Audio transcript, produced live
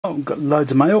Oh, got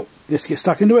loads of mail. Let's get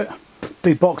stuck into it.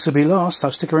 Big box will be last, so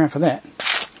stick around for that.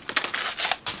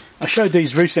 I showed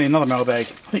these recently in another mailbag.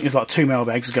 I think it was like 2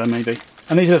 mailbags ago maybe.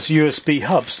 And these are just USB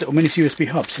hubs, little mini USB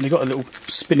hubs. And they've got a little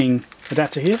spinning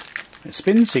adapter here. It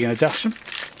spins, so you can adjust them.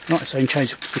 Right, so you can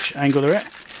change which angle they're at.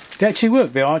 They actually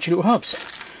work, they are actually little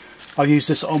hubs. I use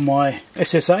this on my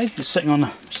SSA. It's sitting on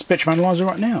a spectrum analyzer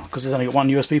right now because there's only got one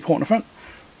USB port in the front.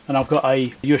 And I've got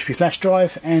a USB flash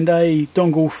drive and a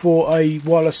dongle for a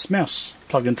wireless mouse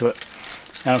plugged into it.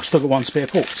 And I've still got one spare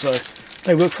port, so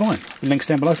they work fine. The links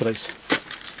down below for these.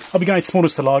 I'll be going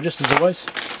smallest to largest as always.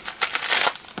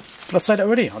 Did I say that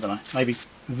already? I don't know, maybe.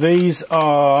 These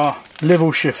are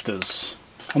level shifters.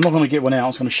 I'm not going to get one out, I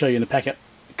was going to show you in the packet.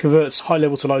 It converts high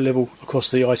level to low level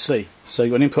across the IC. So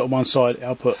you've got an input on one side,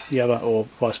 output the other, or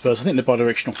vice versa. I think they're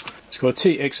bidirectional. It's called a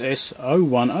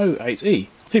TXS0108E.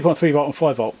 3.3 volt and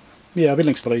 5 volt. Yeah, I'll be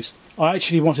links to these. I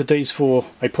actually wanted these for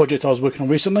a project I was working on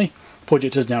recently. The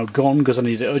project is now gone because I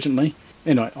needed it urgently.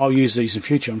 Anyway, I'll use these in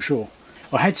future, I'm sure.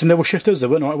 I had some level shifters, they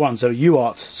weren't the right ones. They were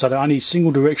UARTs, so I need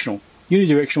single directional,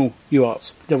 unidirectional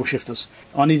UARTs, level shifters.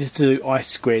 I needed to do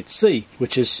I2C,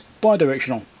 which is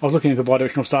bidirectional. I was looking for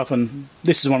bidirectional stuff and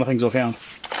this is one of the things I found.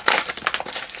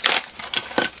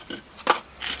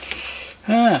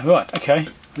 Ah, right, okay.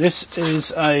 This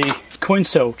is a coin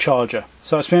cell charger.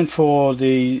 So it's meant for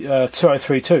the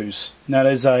 2032s. Now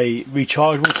there's a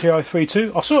rechargeable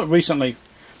 2032. I saw it recently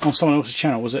on someone else's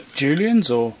channel. Was it Julian's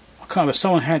or I can't remember.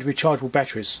 Someone had rechargeable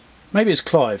batteries. Maybe it's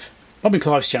Clive. Probably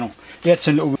Clive's channel. He had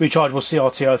some little rechargeable CR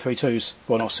 2032s.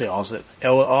 Well, not CR, is it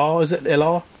LR? Is it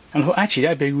LR? And I thought actually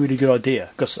that'd be a really good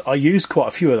idea because I used quite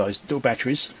a few of those little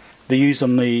batteries. They're used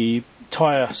on the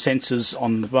tyre sensors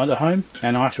on the motorhome,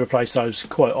 and I have to replace those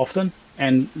quite often.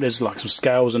 And there's like some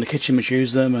scales in the kitchen which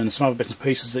use them and some other bits and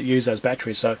pieces that use those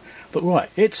batteries. So I thought,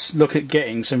 right, let's look at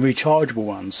getting some rechargeable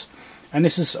ones. And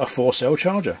this is a 4-cell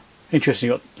charger. Interesting,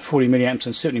 you've got 40 milliamps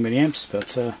and 70 milliamps,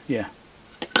 but yeah.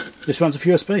 This runs off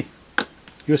USB.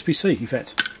 USB-C, in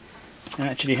fact. And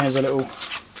actually has a little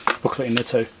booklet in there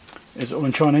too. Is it all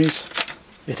in Chinese?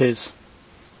 It is.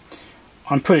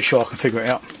 I'm pretty sure I can figure it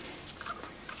out.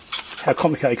 How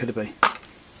complicated could it be?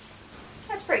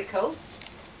 That's pretty cool.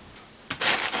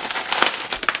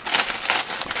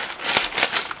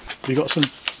 We've got some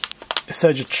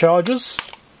Accessory chargers.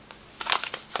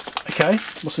 Okay,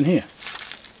 what's in here?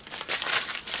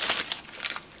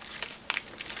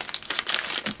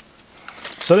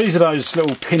 So these are those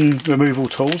little pin removal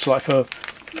tools, like for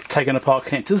taking apart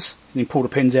connectors. You can pull the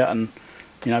pins out and,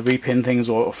 you know, repin things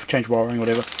or change wiring or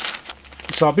whatever.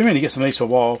 So I've been meaning to get some of these for a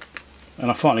while,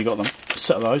 and I finally got them. A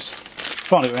set of those.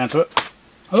 Finally got around to it.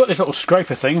 I've got this little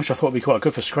scraper thing, which I thought would be quite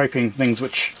good for scraping things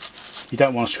which you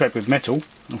don't want to scrape with metal.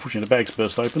 Unfortunately the bag's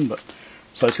burst open, but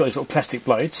so it's got these little plastic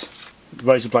blades,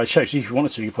 razor blade shapes. If you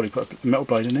wanted to, you could probably put a metal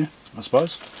blade in there, I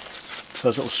suppose. So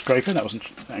there's a little scraper, that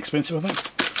wasn't that expensive I think.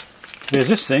 There's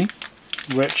this thing,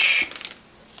 which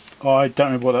I don't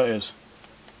remember what that is.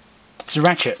 It's a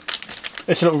ratchet.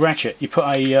 It's a little ratchet. You put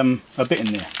a bit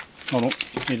in there. Hold on,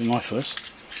 need a knife first.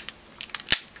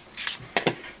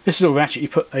 This is a little ratchet. You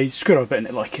put a screwdriver bit in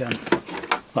it, like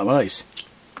one of these.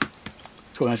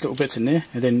 Got those little bits in there,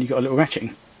 and then you've got a little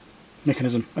ratcheting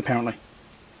mechanism, apparently.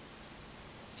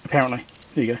 Apparently.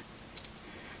 There you go.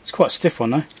 It's quite a stiff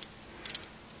one though.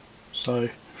 So,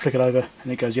 flick it over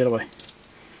and it goes the other way.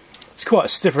 It's quite a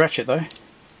stiff ratchet though.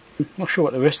 I'm not sure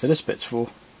what the rest of this bit's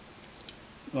for.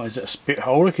 Oh, is it a bit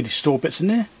holder? Could you store bits in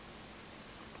there?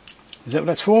 Is that what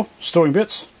that's for? Storing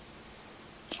bits?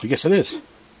 I guess it is.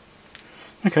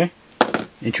 Okay.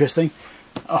 Interesting.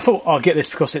 I thought I'll get this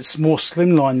because it's more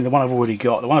slimline than the one I've already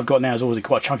got. The one I've got now is already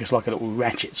quite chunky. It's like a little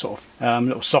ratchet, sort of,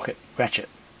 little socket ratchet.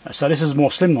 So this is more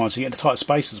slimline, so you get into tight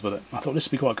spaces with it. I thought this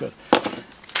would be quite good.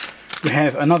 We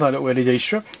have another little LED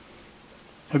strip.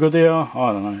 How good they are?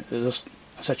 I don't know.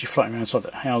 It's actually floating around inside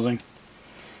that housing.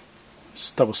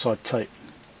 It's double-sided tape.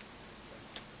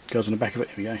 Goes on the back of it.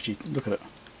 Here we go. Actually, look at it.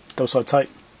 Double-sided tape.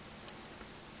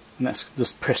 And that's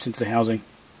just pressed into the housing.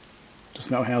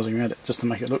 Just metal housing around it, just to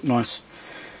make it look nice.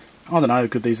 I don't know how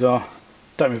good these are.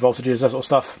 Don't know voltages, that sort of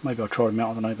stuff. Maybe I'll try them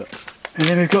out, I don't know. But and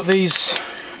then we've got these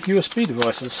USB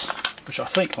devices, which I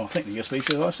think the USB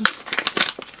devices.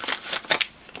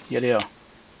 Yeah, they are.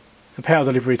 The power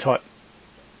delivery type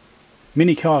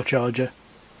mini car charger.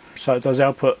 So it does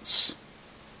outputs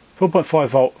 4.5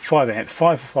 volt, 5 amp,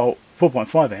 5 volt,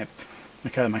 4.5 amp.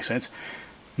 Okay, that makes sense.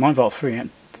 9 volt, 3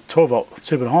 amp, 12 volt,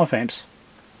 2.5 amps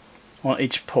on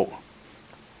each port.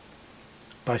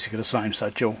 Basically the same, so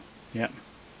dual. Yep.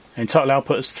 And total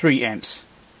output is 3 amps.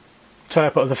 Total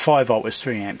output of the 5 volt is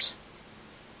 3 amps.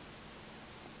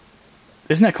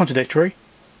 Isn't that contradictory?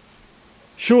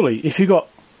 Surely, if you've got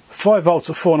 5 volts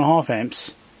at 4.5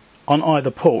 amps on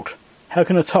either port, how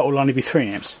can the total only be 3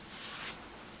 amps?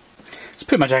 It's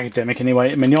pretty much academic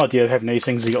anyway. I mean, the idea of having these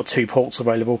things is you've got 2 ports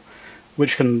available,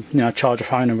 which can, you know, charge a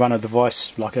phone and run a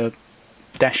device like a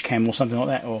dash cam or something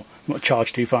like that, or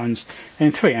charge 2 phones,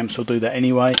 and 3 amps will do that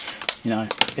anyway. You know,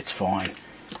 it's fine.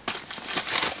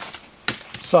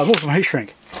 So I bought some heat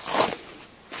shrink.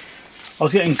 I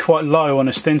was getting quite low on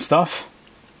this thin stuff.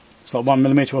 It's like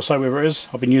 1mm or so, whatever it is.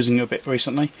 I've been using it a bit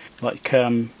recently, like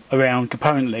around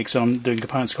component legs, and I'm doing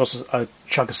components across a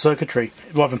chunk of circuitry.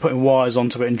 Rather than putting wires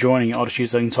onto it and joining it, I'll just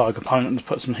use the entire component and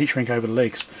put some heat shrink over the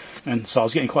legs. And so I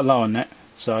was getting quite low on that.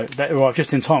 So that arrived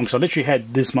just in time, because I literally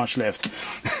had this much left.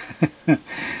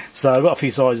 So I've got a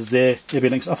few sizes there. There'll be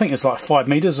links. I think it's like 5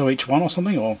 meters or each one or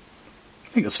something, or I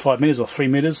think it's 5 meters or 3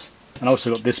 meters. And I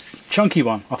also got this chunky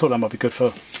one. I thought that might be good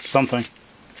for something.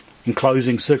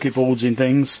 Enclosing circuit boards in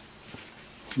things.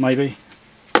 Maybe.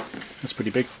 That's pretty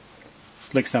big.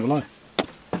 Links down below.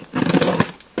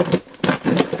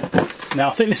 Now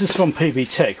I think this is from PB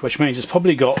Tech, which means it's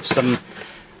probably got some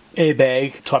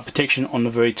airbag type protection on the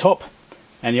very top,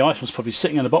 and the item's probably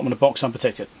sitting on the bottom of the box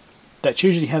unprotected. That's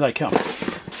usually how they come.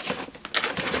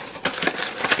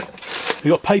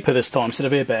 We've got paper this time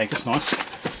instead of airbag. That's nice.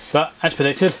 But as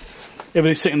predicted,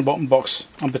 everything's sitting in the bottom box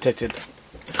unprotected.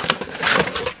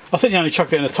 I think they only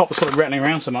chucked it in the top, sort of rattling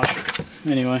around so much.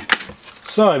 Anyway,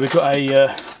 so we've got a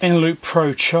Eneloop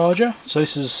Pro charger. So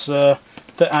this is the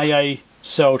AA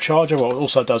cell charger. Well, it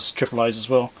also does AAAs as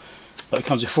well, but it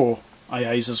comes with 4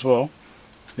 AAs as well.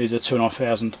 These are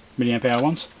 2,500 milliamp hour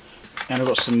ones, and I've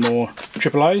got some more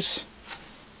AAAs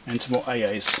and some more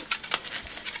AAs.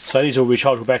 So these are all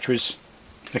rechargeable batteries.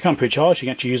 They come pre-charged. You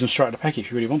can actually use them straight out of the pack if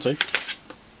you really want to.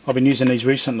 I've been using these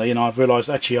recently, and I've realised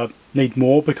actually I need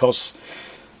more, because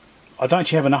I don't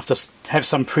actually have enough to have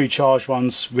some pre-charged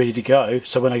ones ready to go.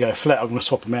 So when they go flat, I'm going to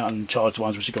swap them out and charge the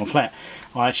ones which have gone flat.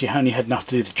 I actually only had enough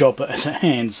to do the job at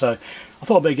hand, so I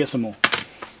thought I'd better get some more.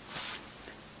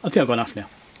 I think I've got enough now.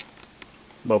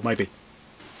 Well, maybe.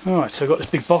 Alright, so I've got this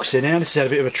big box here now. This has had a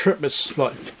bit of a trip. It's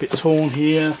like a bit torn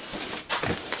here.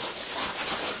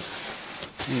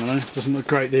 You know, doesn't look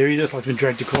great there either. It's like it's been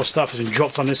dragged across stuff. It's been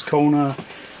dropped on this corner.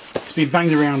 It's been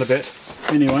banged around a bit.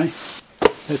 Anyway,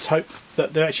 let's hope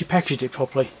that they actually packaged it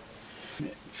properly.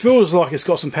 It feels like it's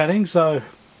got some padding, so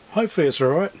hopefully it's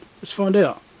alright. Let's find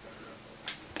out.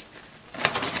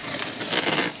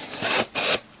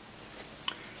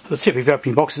 The tip of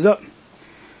opening boxes up.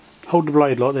 Hold the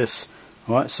blade like this.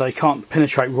 Alright, so you can't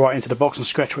penetrate right into the box and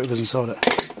scratch whatever's inside it.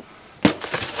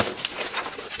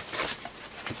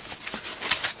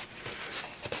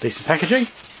 Decent packaging.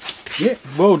 Yeah,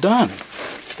 well done.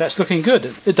 That's looking good.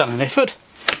 They've done an effort.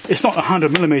 It's not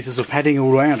 100mm of padding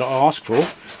all around I asked for,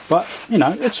 but you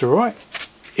know, it's alright.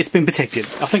 It's been protected.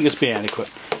 I think it's been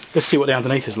adequate. Let's see what the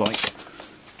underneath is like.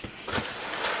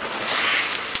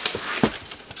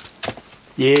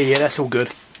 Yeah, that's all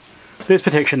good. There's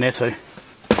protection there too.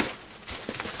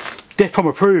 Defpom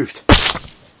approved.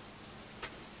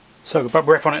 So got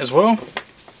bubble wrap on it as well.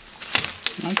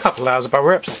 A couple of layers of bubble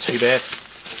wrap, not too bad.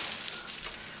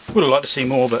 Would have liked to see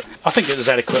more, but I think it was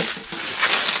adequate.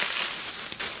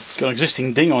 It's got an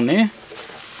existing ding on there,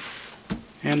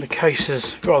 and the case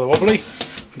is rather wobbly.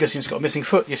 I'm guessing it's got a missing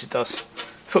foot. Yes, it does.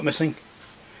 Foot missing.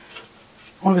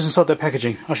 What was inside that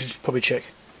packaging? I should probably check.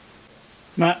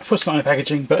 Nah, foot's not in the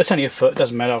packaging, but it's only a foot. It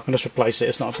doesn't matter. I can just replace it.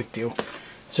 It's not a big deal.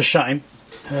 It's a shame.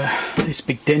 This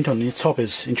big dent on the top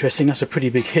is interesting. That's a pretty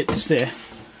big hit that's there.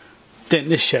 Dent in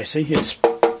this chassis. It's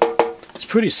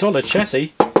pretty solid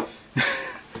chassis.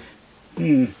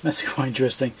 That's quite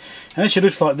interesting. And it actually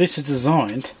looks like this is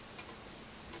designed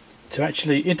to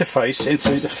actually interface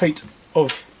into the feet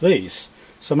of these.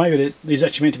 So maybe these are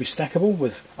actually meant to be stackable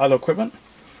with other equipment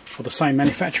or the same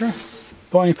manufacturer.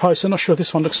 Binding posts, I'm not sure if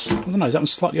this one looks, I don't know, is that one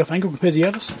slightly off angle compared to the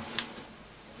others?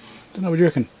 Don't know, what do you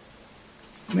reckon?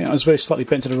 I mean, I was very slightly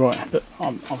bent to the right, but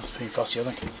I'm being fussy, I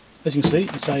think. As you can see,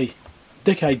 it's a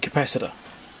decade capacitor.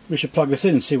 We should plug this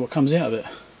in and see what comes out of it.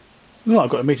 Well, I've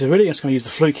got the meter ready. I'm just going to use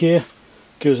the Fluke here.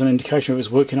 Give us an indication if it's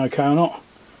working okay or not.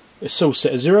 It's still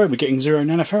set at 0. We're getting 0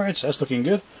 nanofarads, so that's looking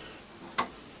good.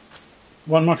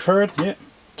 1 microfarad, yeah.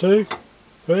 2,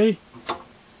 3,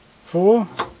 4,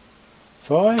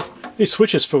 5. These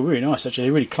switches feel really nice actually,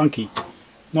 they're really clunky.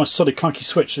 Nice solid clunky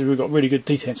switch, so we've got really good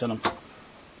detents on them.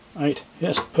 8,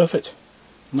 yes, perfect.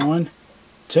 9,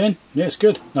 10, yeah, it's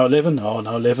good. No, 11, oh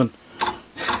no, 11.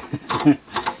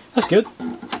 That's good.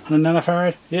 100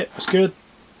 nanofarad, yeah, that's good.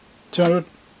 200.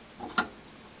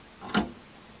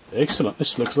 Excellent,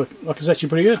 this looks like it's actually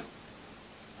pretty good.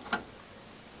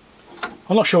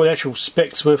 I'm not sure what the actual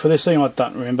specs were for this thing. I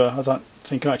don't remember. I don't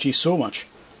think I actually saw much.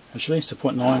 Actually, so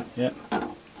 0.9, yeah.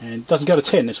 And it doesn't go to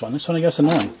 10, this one. This one only goes to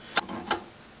 9.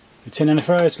 10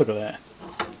 nanofarads, look at that.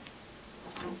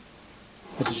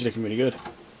 That's actually looking really good.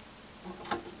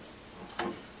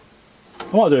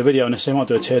 I might do a video on this, I might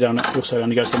do a teardown that also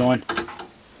only goes to 9.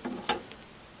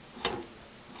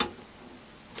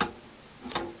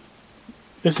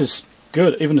 This is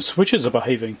good, even the switches are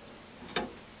behaving.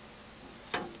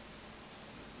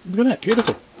 Look at that,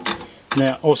 beautiful.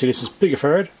 Now, obviously this is bigger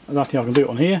farad, I don't think I can do it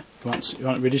on here, you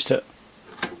won't register it.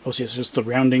 Obviously it's just the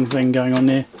rounding thing going on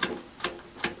there.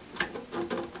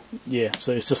 Yeah,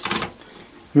 so it's just,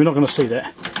 we're not going to see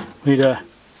that. We need a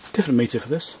different meter for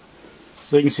this.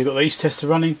 So you can see I've got the East tester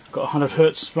running, I've got 100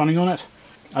 Hz running on it.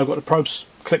 I've got the probes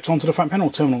clipped onto the front panel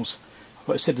terminals. I've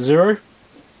got it set to 0,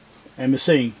 and we're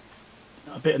seeing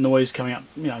a bit of noise coming up,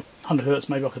 100 Hz,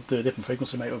 maybe I could do a different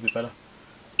frequency, maybe it would be better.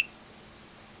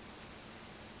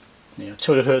 Yeah,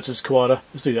 200 Hz is quieter,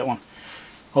 let's do that one.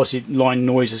 Obviously line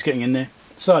noise is getting in there.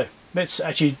 So, let's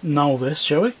actually null this,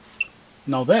 shall we?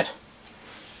 Null that.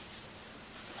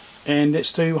 And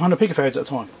let's do 100 picofarads at a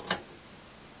time.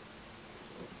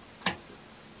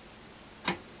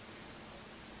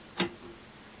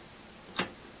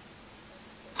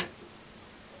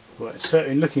 Well, it's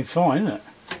certainly looking fine, isn't it?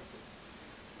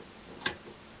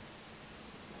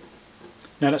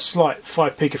 Now that slight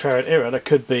 5 picofarad error, that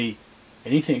could be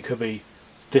anything. It could be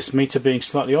this meter being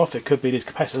slightly off, it could be these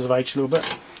capacitors have aged a little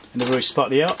bit and they're very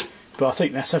slightly out, but I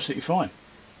think that's absolutely fine.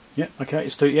 Yeah, okay,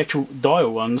 let's do the actual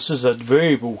dial one. This is a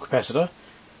variable capacitor.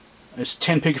 It's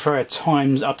 10 picofarad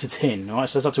times up to 10, alright,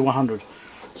 so it's up to 100.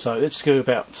 So let's go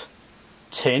about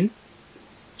 10.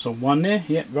 So 1 there,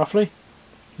 yeah, roughly.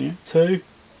 Yeah, 2.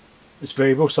 It's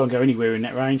variable, so I'll go anywhere in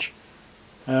that range.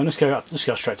 Let's go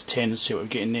straight to 10 and see what we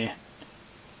get in there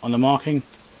on the marking.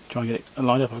 Try and get it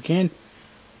lined up if I can.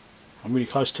 I'm really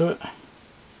close to it.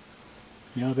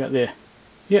 Yeah, about there.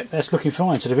 Yep, that's looking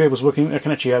fine. So the variable's working. I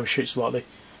can actually overshoot slightly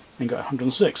and got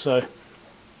 106. So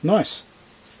nice.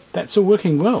 That's all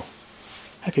working well.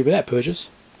 Happy with that purchase.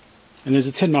 And there's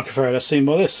a 10 microfarad I've seen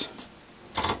by this.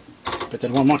 But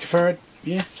then 1 microfarad,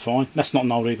 yeah, it's fine. That's not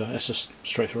null either. That's just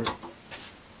straight through.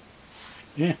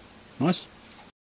 Yeah, nice.